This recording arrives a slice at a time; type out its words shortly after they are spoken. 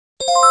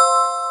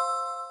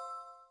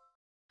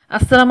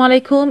আসসালামু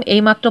আলাইকুম।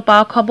 এইমাত্র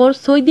পাওয়া খবর,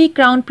 সৌদি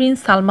ক্রাউন প্রিন্স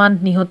সালমান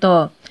নিহত।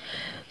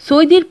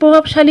 সৌদির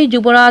প্রভাবশালী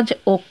যুবরাজ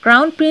ও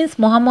ক্রাউন প্রিন্স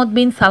মোহাম্মদ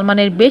বিন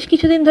সালমানের বেশ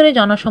কিছুদিন ধরে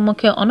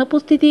জনসম্মুখে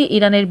অনুপস্থিতি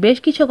ইরানের বেশ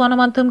কিছু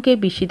গণমাধ্যমকে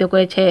বিস্মিত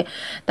করেছে।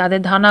 তাদের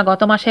ধারণা,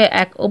 গত মাসে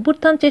এক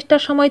অভ্যুত্থান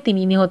চেষ্টার সময়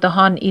তিনি নিহত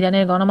হন।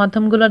 ইরানের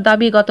গণমাধ্যমগুলোর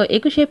দাবি, গত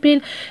 21 এপ্রিল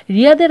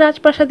রিয়াদের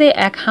রাজপ্রাসাদে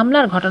এক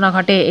হামলার ঘটনা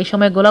ঘটে। এ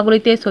সময়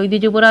গোলাগুলিতে সৌদি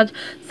যুবরাজ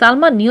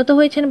সালমান নিহত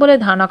হয়েছেন বলে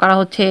ধারণা করা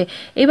হচ্ছে।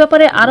 এই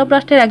ব্যাপারে আরব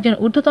রাষ্ট্রের একজন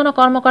ঊর্ধ্বতন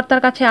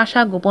কর্মকর্তার কাছে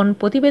আসা গোপন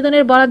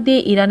প্রতিবেদনের বরাত দিয়ে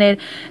ইরানের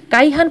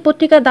কাইহান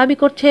পত্রিকা দাবি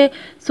করছে,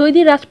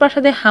 সৌদি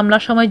রাজপ্রাসাদে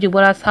হামলার সময়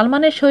যুবরাজ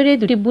সালমানের শরীরে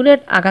 2টি বুলেট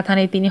আঘাত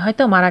হানে তিনি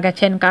হয়তো মারা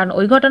গেছেন, কারণ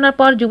ওই ঘটনার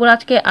পর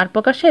যুবরাজকে আর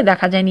প্রকাশ্যে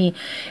দেখা যায়নি।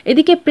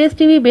 এদিকে প্রেস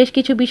টিভি বেশ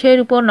কিছু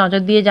বিষয়ের উপর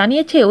নজর দিয়ে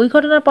জানিয়েছে, ওই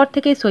ঘটনার পর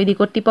থেকে সৌদি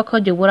কর্তৃপক্ষ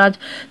যুবরাজ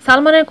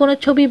সালমানের কোনো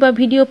ছবি বা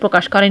ভিডিও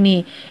প্রকাশ করেনি।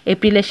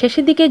 এপ্রিলের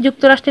শেষের দিকে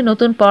যুক্তরাষ্ট্রের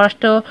নতুন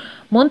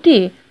পররাষ্ট্রমন্ত্রী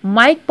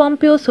মাইক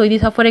পম্পেও সৌদি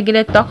সফরে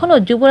গেলে তখনও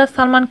যুবরাজ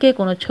সালমানকে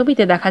কোনো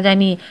ছবিতে দেখা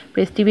যায়নি।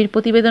 প্রেস টিভির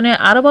প্রতিবেদনে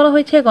আরও বলা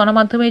হয়েছে,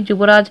 গণমাধ্যমে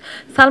যুবরাজ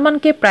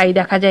সালমানকে প্রায়ই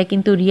দেখা যায়,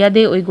 কিন্তু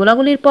রিয়াদে ওই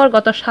গোলাগুলির পর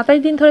গত 27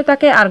 দিন ধরে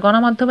তাকে আর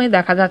গণমাধ্যমে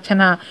দেখা যাচ্ছে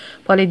না।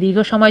 ফলে দীর্ঘ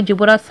সময়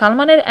যুবরাজ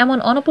সালমানের এমন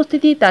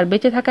অনুপস্থিতি তার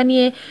বেঁচে থাকা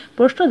নিয়ে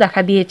প্রশ্ন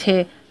দেখা দিয়েছে।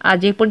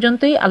 আজ এ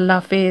পর্যন্তই। আল্লাহ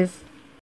হাফেজ।